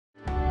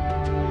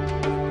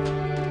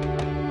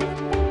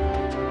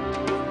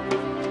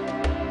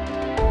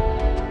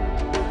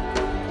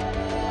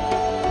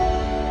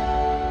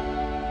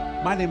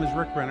My name is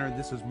Rick Renner, and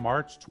this is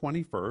March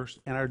 21st,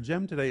 and our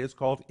gem today is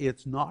called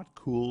It's Not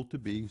Cool to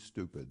Be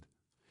Stupid.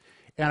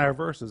 And our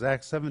verse is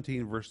Acts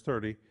 17, verse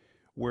 30,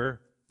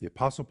 where the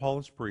Apostle Paul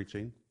is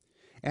preaching,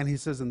 and he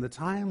says, in the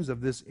times of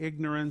this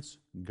ignorance,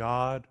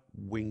 God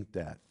winked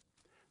at.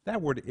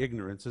 That word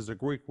ignorance is a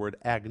Greek word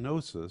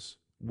agnosis,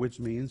 which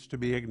means to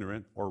be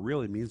ignorant, or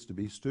really means to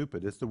be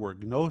stupid. It's the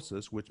word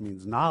gnosis, which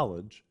means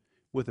knowledge,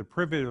 with a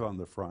privative on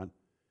the front.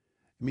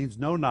 It means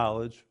no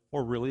knowledge,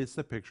 or really it's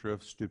the picture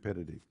of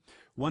stupidity.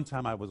 One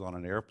time I was on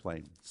an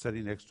airplane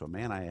sitting next to a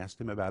man. I asked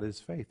him about his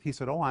faith. He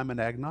said, "Oh, I'm an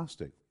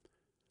agnostic."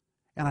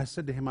 And I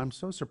said to him, "I'm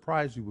so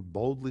surprised you would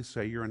boldly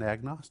say you're an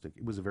agnostic."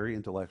 He was a very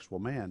intellectual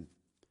man.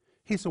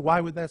 He said,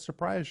 "Why would that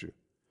surprise you?"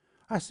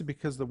 I said,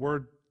 "Because the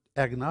word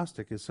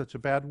agnostic is such a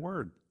bad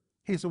word."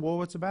 He said, "Well,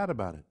 what's bad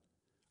about it?"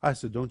 I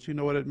said, "Don't you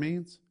know what it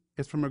means?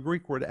 It's from a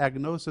Greek word,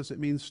 agnosis. It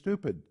means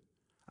stupid."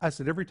 I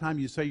said, "Every time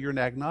you say you're an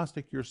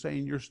agnostic, you're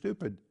saying you're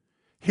stupid."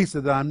 He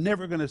said that I'm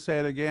never going to say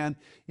it again.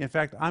 In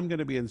fact, I'm going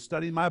to be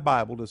studying my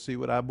Bible to see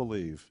what I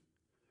believe.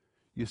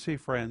 You see,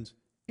 friends,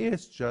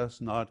 it's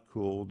just not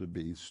cool to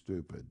be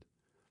stupid.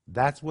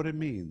 That's what it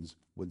means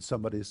when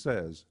somebody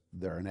says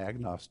they're an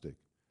agnostic.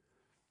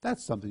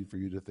 That's something for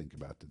you to think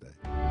about today.